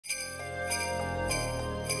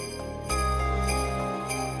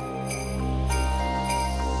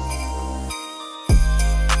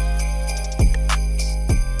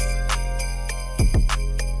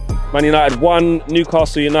Man United won,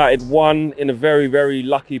 Newcastle United won in a very, very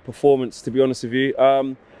lucky performance, to be honest with you.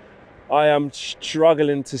 I am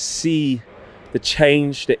struggling to see the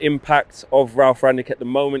change, the impact of Ralph Rangnick at the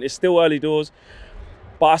moment. It's still early doors,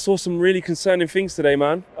 but I saw some really concerning things today,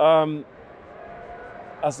 man.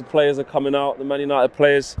 As the players are coming out, the Man United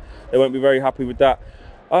players, they won't be very happy with that.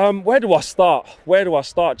 Where do I start? Where do I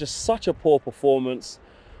start? Just such a poor performance,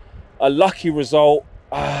 a lucky result.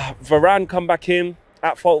 Varane come back in,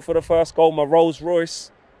 at fault for the first goal. My Rolls Royce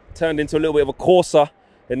turned into a little bit of a Corsa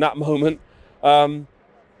in that moment,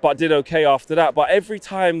 but did okay after that. But every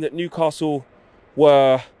time that Newcastle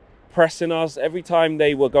were pressing us, every time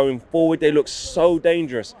they were going forward, they looked so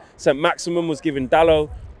dangerous. St. Maximin was giving Dalot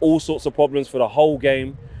all sorts of problems for the whole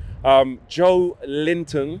game. Joe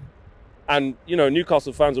Linton, and you know,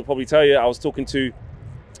 Newcastle fans will probably tell you, I was talking to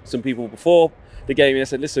some people before the game and I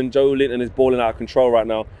said, listen, Joe Linton is balling out of control right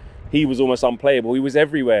now. He was almost unplayable. He was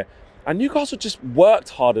everywhere. And Newcastle just worked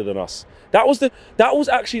harder than us. That was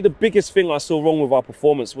actually the biggest thing I saw wrong with our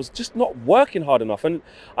performance, was just not working hard enough. And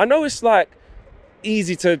I know it's like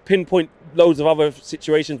easy to pinpoint loads of other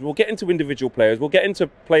situations. We'll get into individual players. We'll get into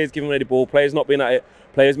players giving away the ball, players not being at it,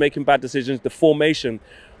 players making bad decisions, the formation.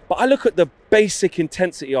 But I look at the basic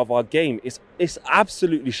intensity of our game. It's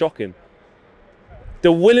absolutely shocking.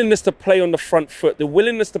 The willingness to play on the front foot, the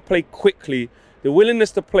willingness to play quickly, the willingness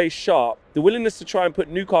to play sharp, the willingness to try and put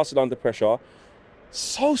Newcastle under pressure,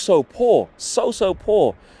 so poor, so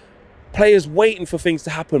poor. Players waiting for things to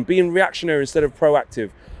happen, being reactionary instead of proactive.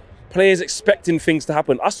 Players expecting things to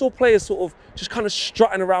happen. I saw players sort of just kind of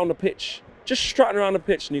strutting around the pitch. Just strutting around the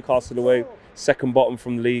pitch, Newcastle away, second bottom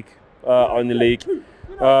from the league, in the league.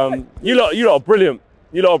 You lot are brilliant.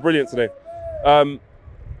 You lot are brilliant today.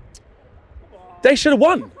 They should have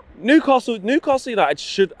won. Newcastle United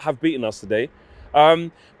should have beaten us today.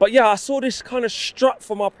 But yeah, I saw this kind of strut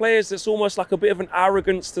from our players. It's almost like a bit of an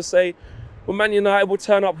arrogance to say, well, Man United will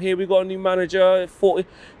turn up here. We got a new manager,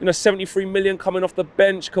 73 million coming off the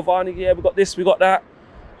bench. Cavani, yeah, we got this, we got that,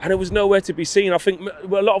 and it was nowhere to be seen. I think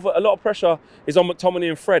a lot of pressure is on McTominay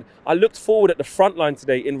and Fred. I looked forward at the front line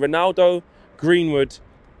today in Ronaldo, Greenwood.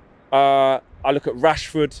 I look at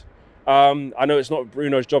Rashford. I know it's not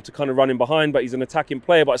Bruno's job to kind of run in behind, but he's an attacking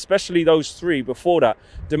player. But especially those three before that,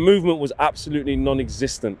 the movement was absolutely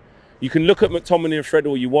non-existent. You can look at McTominay and Fred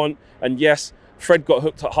all you want, and yes, Fred got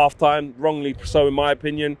hooked at half-time, wrongly so in my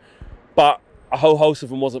opinion, but a whole host of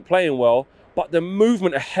them wasn't playing well. But the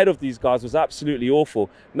movement ahead of these guys was absolutely awful.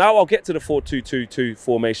 Now I'll get to the 4-2-2-2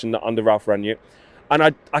 formation under Ralph Rangnick,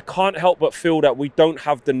 and I can't help but feel that we don't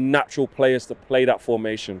have the natural players to play that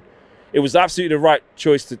formation. It was absolutely the right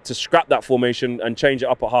choice to scrap that formation and change it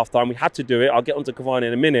up at half-time. We had to do it. I'll get onto Cavani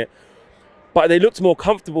in a minute. But they looked more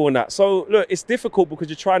comfortable in that. So, look, it's difficult because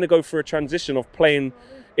you're trying to go through a transition of playing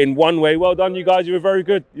in one way. Well done, you guys. You were very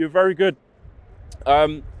good. You were very good.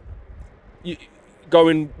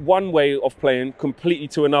 Going one way of playing completely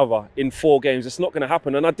to another in 4 games, it's not going to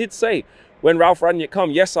happen. And I did say, when Ralph Rangnick come,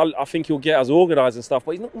 yes, I think he'll get us organised and stuff,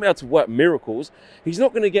 but he's not going to be able to work miracles. He's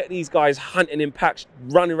not going to get these guys hunting in packs,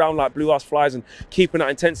 running around like blue-ass flies and keeping that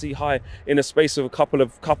intensity high in a space of a couple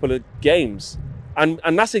of games. And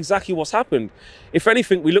that's exactly what's happened. If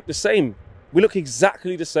anything, we look the same. We look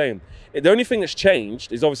exactly the same. The only thing that's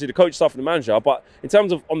changed is obviously the coach, staff, and the manager, but in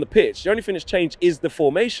terms of on the pitch, the only thing that's changed is the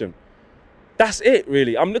formation. That's it,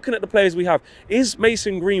 really. I'm looking at the players we have. Is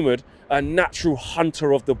Mason Greenwood a natural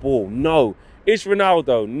hunter of the ball? No. Is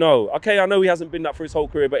Ronaldo? No. Okay, I know he hasn't been that for his whole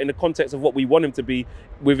career, but in the context of what we want him to be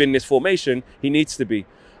within this formation, he needs to be.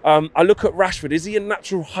 I look at Rashford. Is he a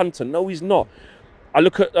natural hunter? No, he's not. I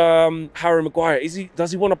look at Harry Maguire.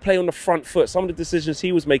 Does he want to play on the front foot? Some of the decisions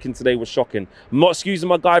he was making today was shocking. I'm not excusing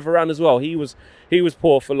my guy Varane as well. He was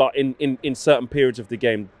poor for like in certain periods of the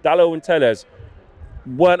game. Dalot and Telles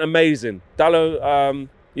weren't amazing. Dalot,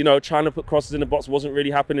 you know, trying to put crosses in the box wasn't really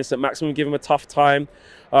happening. St. Maximin gave him a tough time.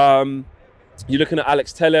 You're looking at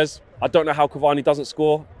Alex Telles. I don't know how Cavani doesn't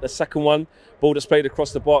score the second one. Ball that's played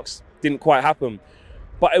across the box didn't quite happen.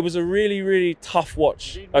 But it was a really, really tough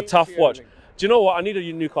watch. A tough watch. Do you know what? I need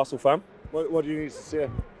a Newcastle fan. What do you need to say?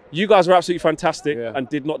 You guys were absolutely fantastic and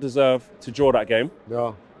did not deserve to draw that game.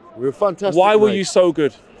 No, we were fantastic. Why were you so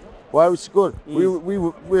good? Why was it good?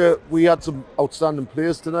 We had some outstanding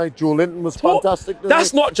players tonight. Joe Linton was fantastic tonight.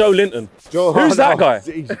 That's not Joe Linton. Who's that guy?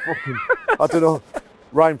 He's fucking, I don't know.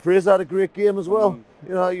 Ryan Fraser had a great game as well.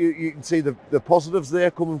 You know, you can see the positives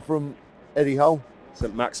there coming from Eddie Howe.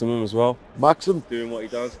 St. Maximin as well. Maxim doing what he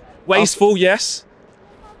does. Wasteful, yes,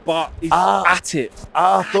 but he's at it.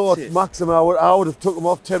 I thought Maxim, I would have took him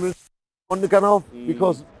off 10 minutes on the canal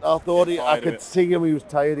because I thought I could see him. He was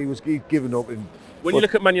tired. He was giving up, and When you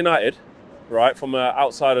look at Man United, right, from an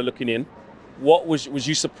outsider looking in, what was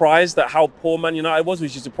you surprised at how poor Man United was?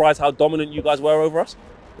 Was you surprised how dominant you guys were over us?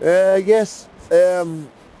 Yes.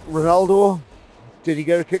 Ronaldo, did he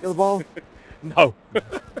get a kick of the ball? No.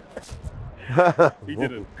 He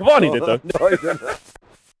didn't. Cavani did though. No, he didn't.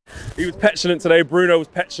 He was petulant today. Bruno was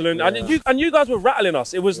petulant, yeah. and you guys were rattling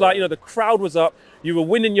us. It was like, you know, the crowd was up. You were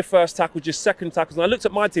winning your first tackles, your second tackles, and I looked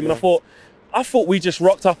at my team and I thought we just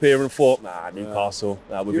rocked up here and thought, nah, Newcastle,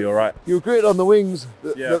 that would be all right. You were great on the wings.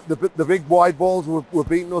 The big wide balls were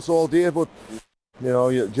beating us all day, but you know,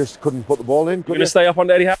 you just couldn't put the ball in. You're going to stay up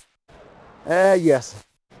on Eddie Howe? Yes.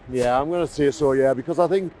 Yeah, I'm going to say so. Yeah, because I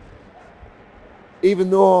think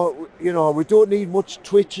even though, you know, we don't need much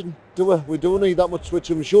twitching, do we? We don't need that much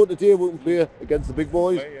twitching. We're sure today we can play against the big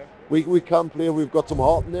boys. We can play. We've got some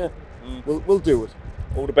heart in there. We'll do it.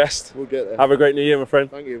 All the best. We'll get there. Have a great new year, my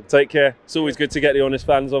friend. Thank you. Take care. It's always good to get the honest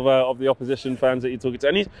fans of the opposition fans that you're talking to.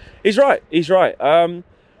 And he's right. He's right.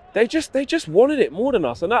 They just wanted it more than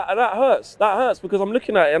us, and that hurts. That hurts because I'm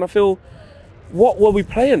looking at it and I feel, what were we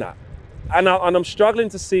playing at? And I'm struggling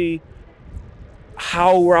to see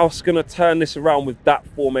how Ralph's going to turn this around with that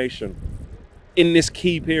formation in this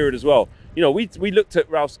key period as well. You know, we looked at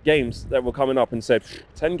Ralph's games that were coming up and said,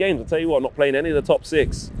 10 games, I'll tell you what, not playing any of the top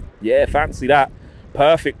 6. Yeah, fancy that.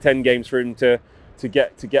 Perfect 10 games for him to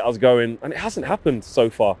get us going. And it hasn't happened so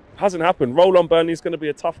far. It hasn't happened. Roll on Burnley is going to be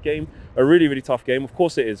a tough game, a really, really tough game. Of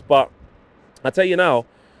course it is. But I tell you now,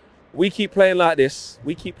 we keep playing like this,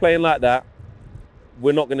 we keep playing like that,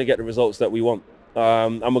 we're not going to get the results that we want.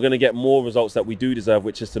 And we're going to get more results that we do deserve,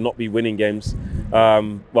 which is to not be winning games.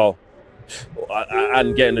 And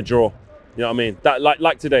getting a draw. You know what I mean? That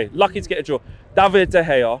like today, lucky to get a draw. David De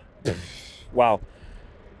Gea, wow.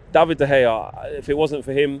 David De Gea, if it wasn't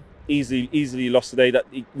for him, easily lost today.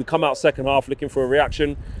 We come out second half looking for a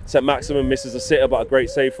reaction. St. Maximin misses a sitter, but a great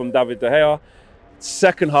save from David De Gea.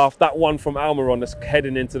 Second half, that one from Almiron that's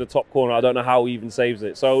heading into the top corner, I don't know how he even saves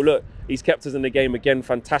it. So look, he's kept us in the game again.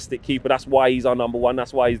 Fantastic keeper. That's why he's our number one.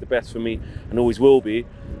 That's why he's the best for me and always will be.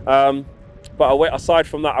 But aside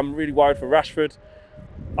from that, I'm really worried for Rashford.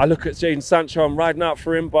 I look at Jadon Sancho, I'm riding out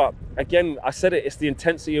for him, but again, I said it, it's the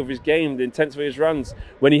intensity of his game, the intensity of his runs.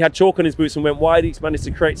 When he had chalk on his boots and went wide, he's managed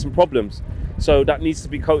to create some problems. So that needs to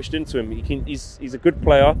be coached into him. He's a good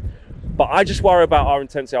player, but I just worry about our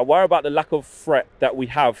intensity. I worry about the lack of threat that we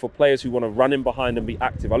have for players who want to run in behind and be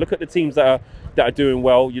active. I look at the teams that are doing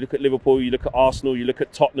well. You look at Liverpool, you look at Arsenal, you look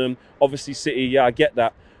at Tottenham, obviously City, yeah, I get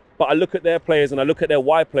that. But I look at their players and I look at their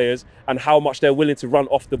wide players and how much they're willing to run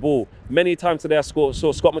off the ball. Many times today I saw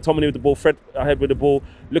Scott McTominay with the ball, Fred ahead with the ball,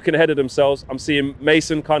 looking ahead of themselves. I'm seeing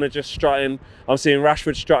Mason kind of just strutting. I'm seeing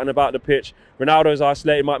Rashford strutting about the pitch. Ronaldo's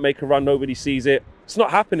isolated, might make a run, nobody sees it. It's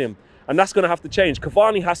not happening. And that's going to have to change.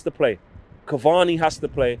 Cavani has to play. Cavani has to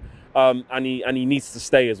play. And he needs to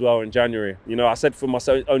stay as well in January. You know, I said for my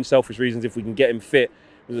own selfish reasons, if we can get him fit,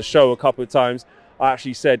 there was a show a couple of times. I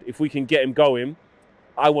actually said, if we can get him going,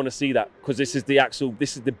 I want to see that, because this is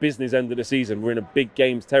the business end of the season. We're in a big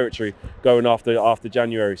games territory going after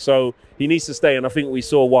January. So he needs to stay, and I think we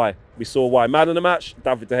saw why. We saw why. Man of the match,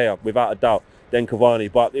 David De Gea, without a doubt. Then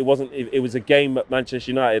Cavani. But it wasn't. It was a game that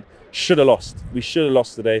Manchester United should have lost. We should have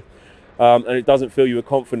lost today, and it doesn't fill you with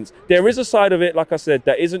confidence. There is a side of it, like I said,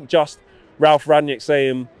 that isn't just Ralf Rangnick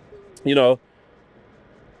saying, you know,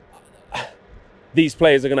 these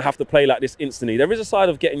players are going to have to play like this instantly. There is a side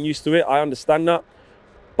of getting used to it. I understand that.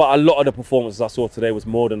 But a lot of the performances I saw today was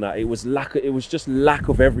more than that. It was just lack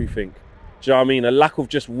of everything. Do you know what I mean? A lack of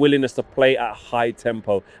just willingness to play at a high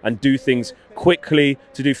tempo and do things quickly,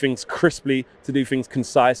 to do things crisply, to do things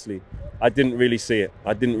concisely. I didn't really see it.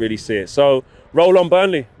 I didn't really see it. So roll on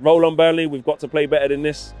Burnley. Roll on Burnley. We've got to play better than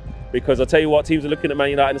this, because I tell you what, teams are looking at Man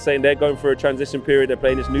United and saying they're going for a transition period. They're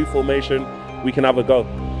playing this new formation. We can have a go.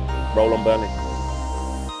 Roll on Burnley.